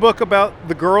 This is a book about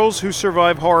the girls who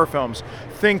survive horror films.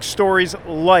 Think stories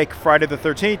like Friday the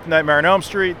 13th, Nightmare on Elm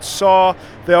Street, Saw.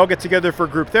 They all get together for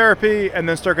group therapy and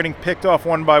then start getting picked off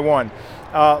one by one.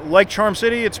 Like Charm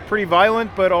City, it's pretty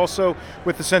violent, but also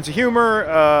with a sense of humor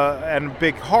and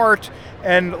big heart,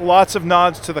 and lots of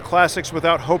nods to the classics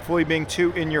without hopefully being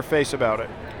too in your face about it.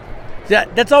 Yeah,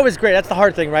 that's always great. That's the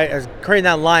hard thing, right? Is creating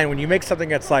that line when you make something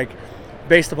that's like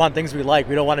based upon things we like.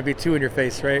 We don't want to be too in your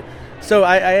face, right? So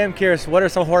I am curious, what are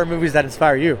some horror movies that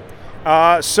inspire you?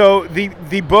 So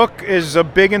the book is a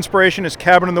big inspiration. Is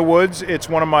Cabin in the Woods. It's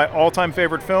one of my all-time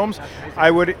favorite films.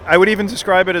 I would even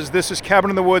describe it as this is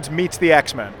Cabin in the Woods meets the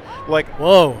X-Men. Like,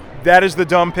 whoa, that is the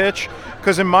dumb pitch.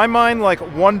 Because in my mind, like,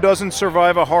 one doesn't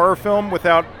survive a horror film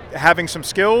without having some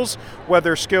skills,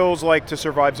 whether skills like to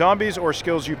survive zombies or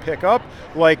skills you pick up,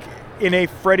 like in a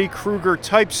Freddy Krueger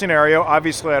type scenario.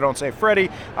 Obviously, I don't say Freddy.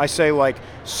 I say like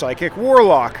psychic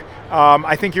warlock.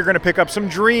 I think you're going to pick up some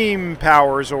dream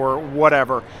powers or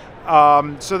whatever.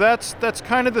 So that's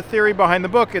kind of the theory behind the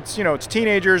book. It's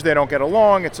teenagers, they don't get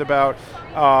along. It's about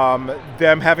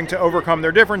them having to overcome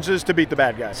their differences to beat the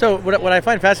bad guys. So what I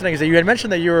find fascinating is that you had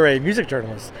mentioned that you were a music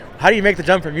journalist. How do you make the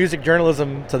jump from music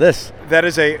journalism to this? That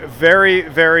is a very,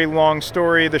 very long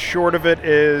story. The short of it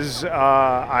is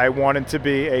I wanted to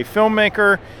be a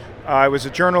filmmaker. I was a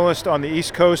journalist on the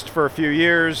East Coast for a few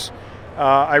years.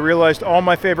 I realized all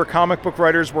my favorite comic book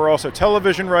writers were also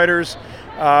television writers.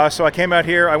 So I came out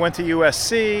here, I went to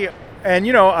USC, and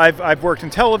I've worked in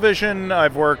television,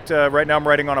 I've worked, right now I'm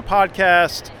writing on a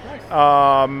podcast,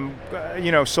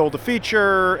 sold a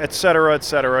feature, et cetera,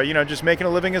 just making a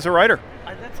living as a writer.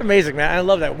 That's amazing, man. I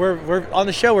love that. We're on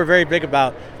the show, we're very big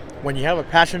about when you have a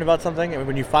passion about something and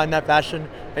when you find that passion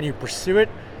and you pursue it,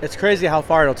 it's crazy how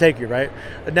far it'll take you, right?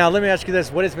 Now, let me ask you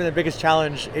this. What has been the biggest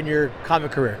challenge in your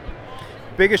comic career?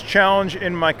 Biggest challenge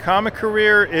in my comic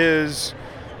career is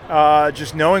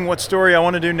just knowing what story I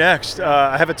want to do next.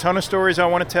 I have a ton of stories I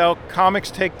want to tell.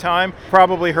 Comics take time.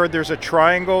 Probably heard there's a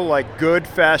triangle like good,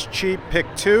 fast, cheap, pick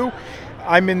 2.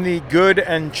 I'm in the good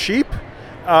and cheap.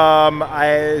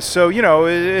 It's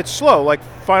slow. Like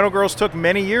Final Girls took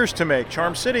many years to make.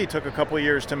 Charm City took a couple of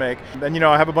years to make. And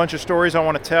I have a bunch of stories I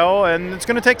want to tell, and it's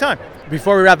going to take time.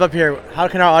 Before we wrap up here, how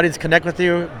can our audience connect with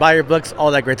you, buy your books,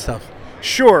 all that great stuff?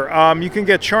 Sure. You can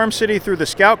get Charm City through the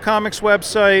Scout Comics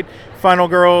website, Final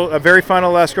Girl, Very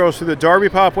Final Last Girls through the Darby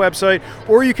Pop website,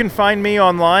 or you can find me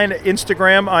online,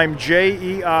 Instagram. I'm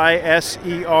Jeiserike,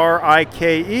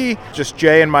 just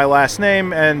J and my last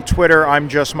name, and Twitter, I'm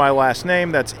just my last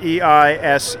name. That's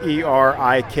Eiserike.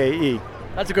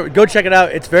 That's a good. Go check it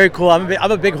out. It's very cool. I'm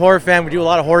a big horror fan. We do a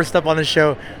lot of horror stuff on this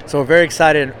show, so we're very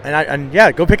excited. And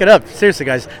go pick it up. Seriously,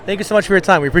 guys. Thank you so much for your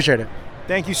time. We appreciate it.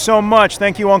 Thank you so much.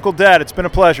 Thank you, Uncle Dad. It's been a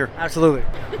pleasure. Absolutely.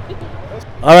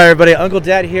 All right, everybody. Uncle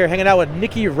Dad here, hanging out with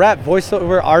Nicki Rapp,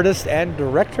 voiceover artist and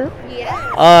director.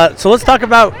 Yeah. So let's talk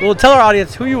about. We'll tell our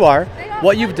audience who you are,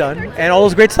 what you've done, and all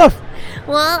those great stuff.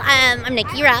 Well, I'm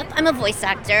Nicki Rapp. I'm a voice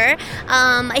actor.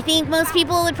 I think most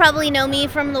people would probably know me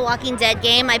from the Walking Dead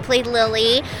game. I played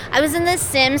Lily. I was in The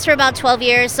Sims for about 12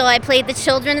 years, so I played the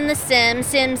children in The Sims,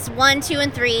 Sims 1, 2,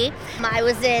 and 3. I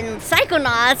was in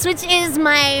Psychonauts, which is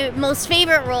my most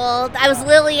favorite role. I was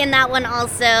Lily in that one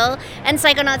also, and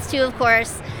Psychonauts 2, of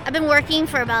course. I've been working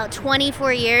for about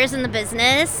 24 years in the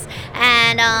business,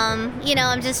 and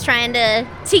I'm just trying to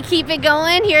keep it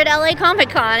going here at LA Comic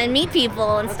Con and meet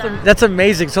people and stuff. That's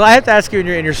amazing. So I have to ask you,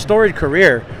 in your storied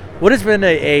career, what has been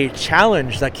a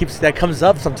challenge that comes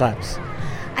up sometimes?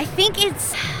 I think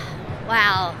it's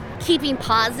keeping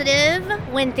positive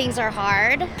when things are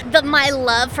hard. My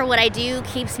love for what I do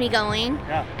keeps me going.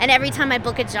 Yeah. And every time I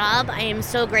book a job, I am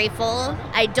so grateful.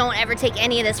 I don't ever take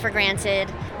any of this for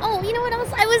granted. Oh, you know what else?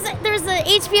 There's a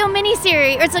HBO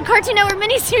miniseries, or it's a Cartoon Network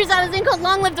miniseries I was in called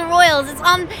Long Live the Royals. It's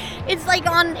on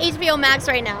HBO Max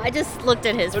right now. I just looked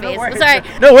at his face. Sorry.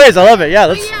 No worries, I love it.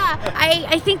 Yeah,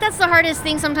 I think that's the hardest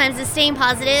thing sometimes, is staying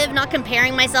positive, not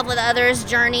comparing myself with others'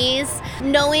 journeys,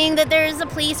 knowing that there's a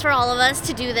place for all of us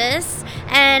to do this,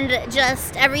 and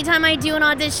just every time I do an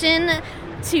audition,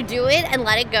 to do it and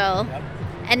let it go. Yep.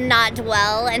 And not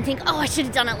dwell and think, I should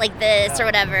have done it like this or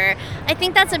whatever. I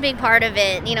think that's a big part of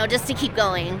it, just to keep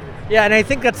going. Yeah, and I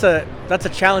think that's a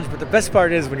challenge, but the best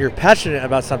part is when you're passionate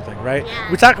about something, right?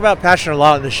 Yeah. We talk about passion a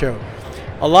lot on the show.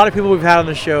 A lot of people we've had on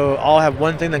the show all have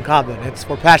one thing in common. It's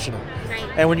we're passionate. Right.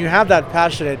 And when you have that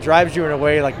passion, it drives you in a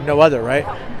way like no other, right?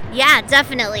 Yeah,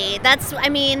 definitely.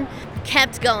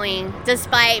 Kept going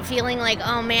despite feeling like,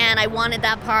 oh man, I wanted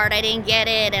that part, I didn't get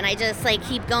it, and I just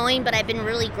keep going. But I've been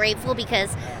really grateful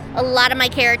because a lot of my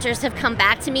characters have come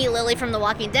back to me. Lily from The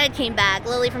Walking Dead came back,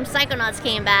 Lily from Psychonauts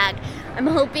came back. I'm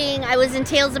hoping, I was in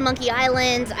Tales of Monkey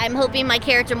Island, I'm hoping my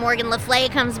character Morgan Le Fay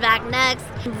comes back next.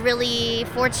 I'm really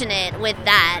fortunate with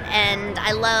that, and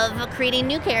I love creating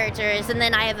new characters. And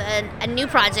then I have a new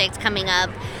project coming up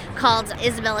called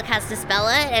Isabella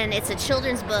Castaspella, and it's a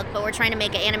children's book, but we're trying to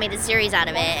make an animated series out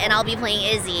of it, and I'll be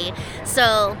playing Izzy.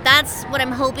 So that's what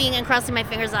I'm hoping and crossing my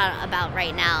fingers about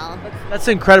right now. That's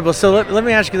incredible. So let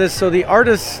me ask you this. So the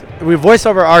artists, we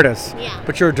voiceover artists,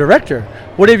 but you're a director.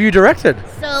 What have you directed?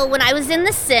 So when I was in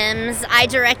The Sims, I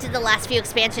directed the last few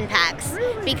expansion packs.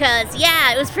 Because,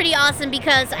 it was pretty awesome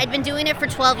because I'd been doing it for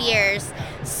 12 years.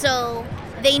 So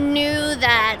they knew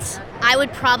that I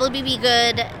would probably be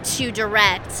good to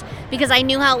direct because I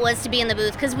knew how it was to be in the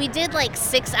booth. Because we did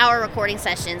 6-hour recording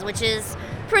sessions, which is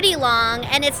pretty long,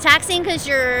 and it's taxing because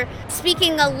you're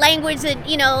speaking a language that,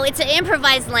 it's an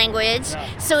improvised language,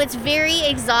 so it's very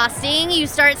exhausting. You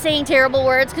start saying terrible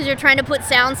words because you're trying to put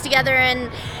sounds together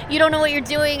and you don't know what you're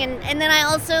doing. And then it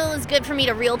was good for me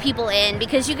to reel people in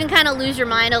because you can kind of lose your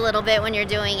mind a little bit when you're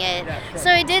doing it. So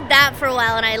I did that for a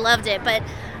while and I loved it, but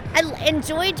I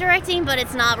enjoy directing, but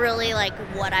it's not really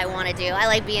what I want to do. I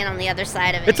like being on the other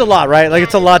side of it. It's a lot, right?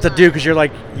 It's a lot to do because you're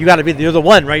you got to be, you're the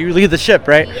one, right? You lead the ship,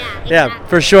 right? Yeah, exactly. Yeah,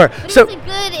 for sure. But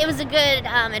it was a good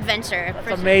adventure.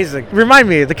 That's amazing. Sure. Remind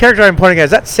me, the character I'm pointing at,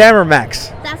 is that Sam or Max?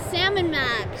 That's Sam and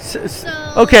Max.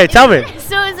 Okay, tell me.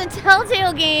 So it's a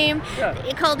Telltale game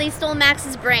called They Stole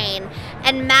Max's Brain.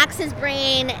 And Max's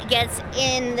brain gets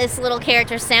in this little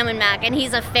character, Sam and Mac, and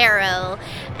he's a pharaoh.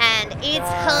 And it's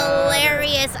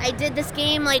hilarious. I did this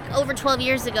game over 12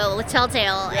 years ago with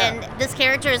Telltale, and this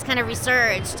character has kind of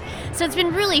resurged. So it's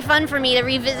been really fun for me to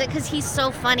revisit because he's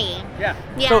so funny. Yeah.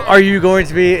 So are you going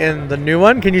to be in the new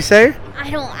one? Can you say? I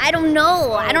don't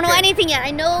know. I don't know anything yet.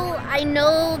 I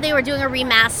know they were doing a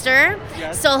remaster.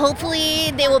 So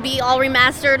hopefully they will be all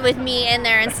remastered with me in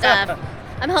there and stuff.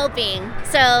 I'm hoping.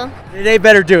 So they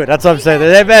better do it. That's what I'm saying.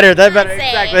 They better.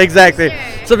 Exactly.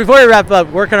 Sure. So before we wrap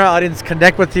up, where can our audience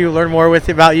connect with you, learn more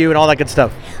about you, and all that good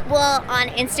stuff? Well, on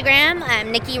Instagram,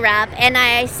 I'm Nicki Rapp,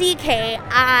 Nickirapp.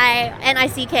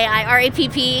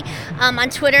 On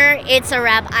Twitter, it's a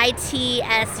rap, ITSUHRAPP.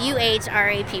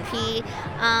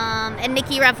 And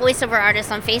Nicki Rapp, voiceover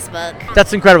artist on Facebook.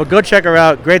 That's incredible. Go check her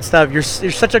out. Great stuff. You're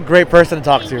such a great person to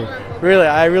talk to. Really,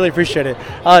 I really appreciate it.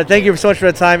 Thank you so much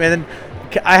for the time. And then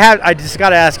I just got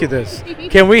to ask you this.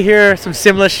 Can we hear some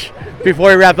Simlish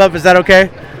before we wrap up? Is that okay?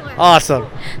 Awesome.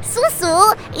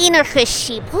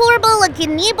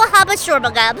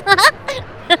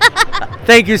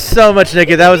 Thank you so much,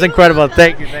 Nicki. That was incredible.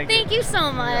 Thank you. Thank you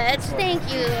so much. Thank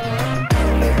you.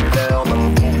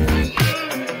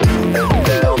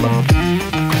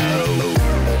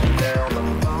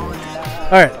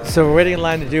 All right, so we're waiting in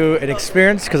line to do an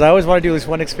experience because I always want to do at least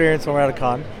one experience when we're at a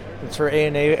con. It's for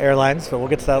ANA Airlines, but we'll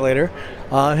get to that later.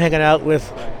 I'm hanging out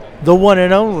with the one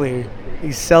and only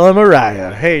Isela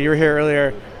Mariah. Hey, you were here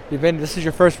earlier. This is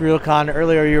your first real con.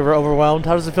 Earlier you were overwhelmed.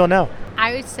 How does it feel now?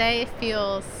 I would say it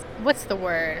feels, what's the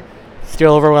word?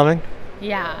 Still overwhelming?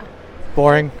 Yeah.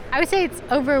 Boring? I would say it's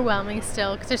overwhelming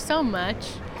still because there's so much.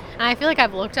 And I feel like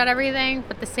I've looked at everything,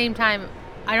 but at the same time,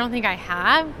 I don't think I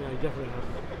have. Yeah, you definitely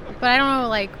have. But I don't know,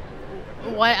 like,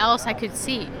 what else I could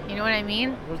see. You know what I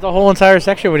mean? There's the whole entire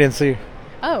section we didn't see.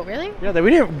 Oh, really? Yeah, we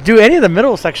didn't do any of the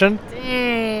middle section.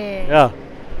 Dang. Yeah.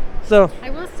 So I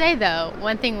will say, though,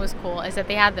 one thing was cool is that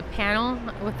they had the panel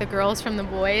with the girls from the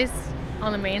boys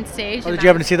on the main stage. did you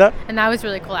happen to see that? And that was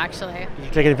really cool, actually. Did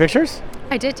you take any pictures?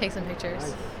 I did take some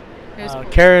pictures. It was cool.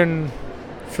 Karen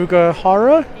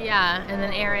Fukuhara? Yeah, and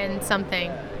then Aaron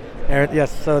something. Aaron,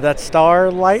 yes, so that's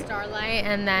Starlight? Starlight,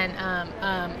 and then,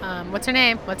 what's her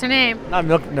name? What's her name? Not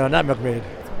Milkmaid.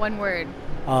 It's one word.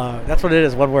 That's what it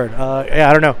is, one word. Yeah,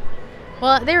 I don't know.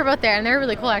 Well, they were both there, and they were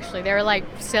really cool, actually. They were, like,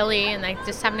 silly and, like,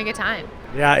 just having a good time.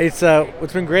 Yeah, it's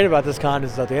what's been great about this con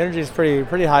is that the energy is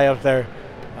pretty high up there.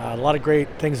 A lot of great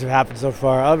things have happened so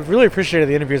far. I've really appreciated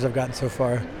the interviews I've gotten so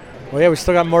far. Well, yeah, we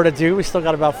still got more to do. We still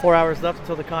got about 4 hours left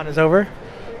until the con is over.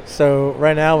 So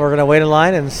right now we're going to wait in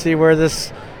line and see where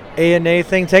this ANA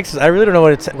thing takes us. I really don't know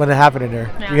when to happen in here.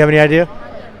 Yeah. Do you have any idea?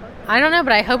 I don't know,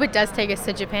 but I hope it does take us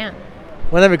to Japan.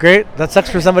 Wouldn't that be great? That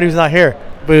sucks for somebody who's not here.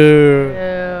 Boo.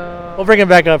 We'll bring it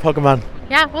back up, Pokemon.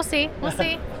 Yeah, we'll see. We'll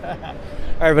see. All right,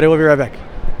 everybody, we'll be right back.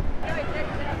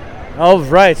 All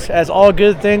right, as all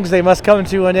good things, they must come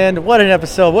to an end. What an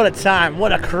episode, what a time,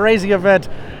 what a crazy event.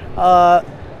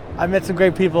 I met some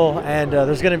great people, and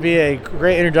there's going to be a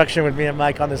great introduction with me and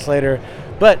Mike on this later.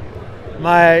 But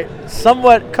my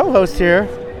somewhat co-host here,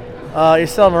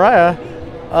 Isela Mariah,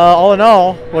 all in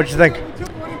all, what did you think?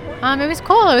 It was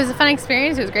cool. It was a fun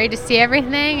experience. It was great to see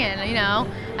everything, and, you know,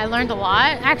 I learned a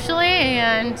lot, actually,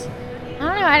 and I don't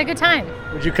know, I had a good time.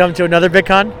 Would you come to another big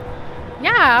con?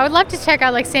 Yeah, I would love to check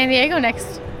out, like, San Diego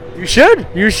next. You should.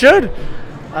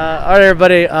 All right,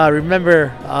 everybody,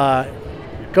 remember,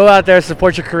 go out there,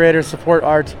 support your creators, support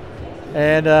art,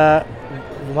 and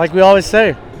like we always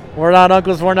say, we're not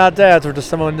uncles, we're not dads, we're just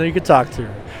someone that you can talk to.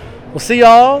 We'll see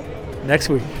y'all next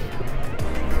week.